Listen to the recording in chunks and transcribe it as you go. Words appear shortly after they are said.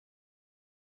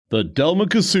The Delma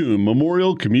Kisoun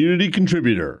Memorial Community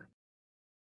Contributor.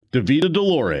 Davida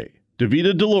Delore.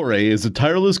 Davida Delore is a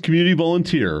tireless community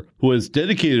volunteer who has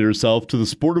dedicated herself to the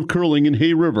sport of curling in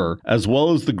Hay River as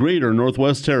well as the greater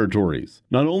Northwest Territories.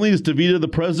 Not only is Davida the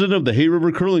president of the Hay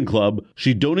River Curling Club,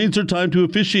 she donates her time to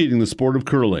officiating the sport of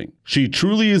curling. She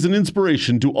truly is an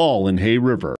inspiration to all in Hay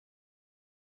River.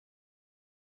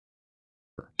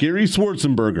 Gary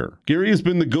Schwarzenberger. Gary has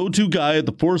been the go-to guy at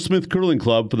the Fort Smith Curling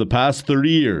Club for the past 30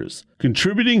 years,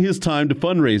 contributing his time to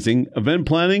fundraising, event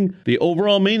planning, the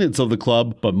overall maintenance of the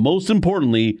club, but most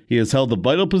importantly, he has held the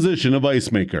vital position of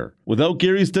ice maker. Without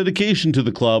Gary's dedication to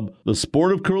the club, the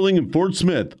sport of curling in Fort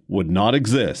Smith would not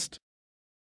exist.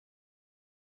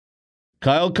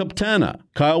 Kyle Kaptana.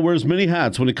 Kyle wears many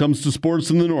hats when it comes to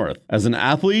sports in the North. As an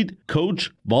athlete,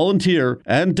 coach, volunteer,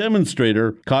 and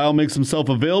demonstrator, Kyle makes himself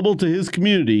available to his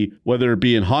community, whether it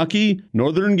be in hockey,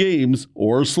 Northern Games,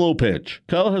 or slow pitch.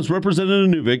 Kyle has represented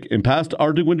Inuvik in past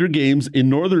Arctic Winter Games in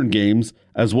Northern Games,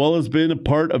 as well as been a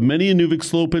part of many Inuvik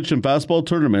slow pitch and fastball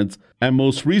tournaments, and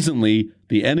most recently,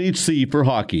 the NHC for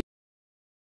hockey.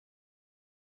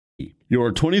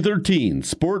 Your 2013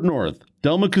 Sport North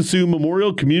Delma Kisoun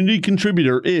Memorial Community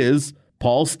Contributor is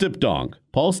Paul Stipdonk.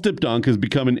 Paul Stipdonk has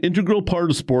become an integral part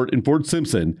of sport in Fort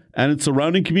Simpson and its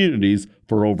surrounding communities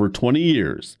for over 20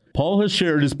 years. Paul has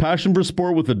shared his passion for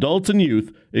sport with adults and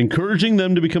youth, encouraging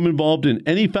them to become involved in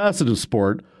any facet of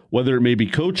sport, whether it may be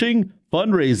coaching,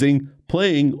 fundraising,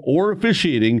 playing, or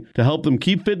officiating, to help them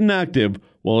keep fit and active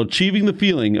while achieving the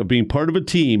feeling of being part of a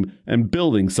team and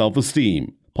building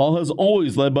self-esteem. Paul has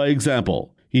always led by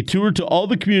example. He toured to all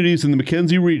the communities in the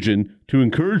Mackenzie region to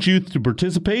encourage youth to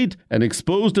participate and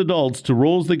exposed adults to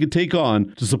roles they could take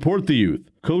on to support the youth,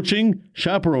 coaching,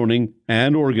 chaperoning,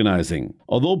 and organizing.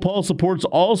 Although Paul supports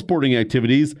all sporting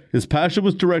activities, his passion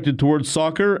was directed towards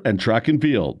soccer and track and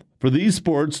field. For these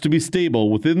sports to be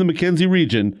stable within the Mackenzie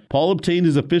region, Paul obtained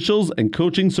his officials and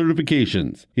coaching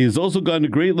certifications. He has also gone to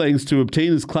great lengths to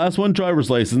obtain his Class 1 driver's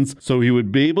license so he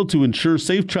would be able to ensure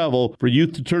safe travel for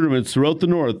youth to tournaments throughout the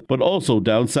North, but also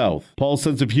down south. Paul's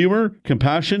sense of humor,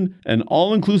 compassion, and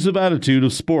all-inclusive attitude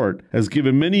of sport has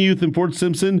given many youth in Fort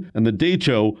Simpson and the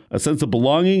Decho a sense of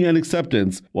belonging and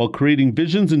acceptance while creating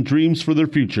visions and dreams for their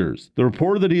futures. The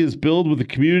rapport that he has built with the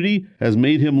community has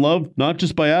made him loved not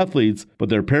just by athletes, but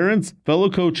their parents, fellow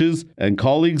coaches, and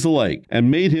colleagues alike,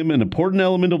 and made him an important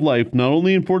element of life not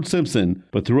only in Fort Simpson,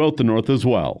 but throughout the North as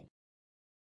well.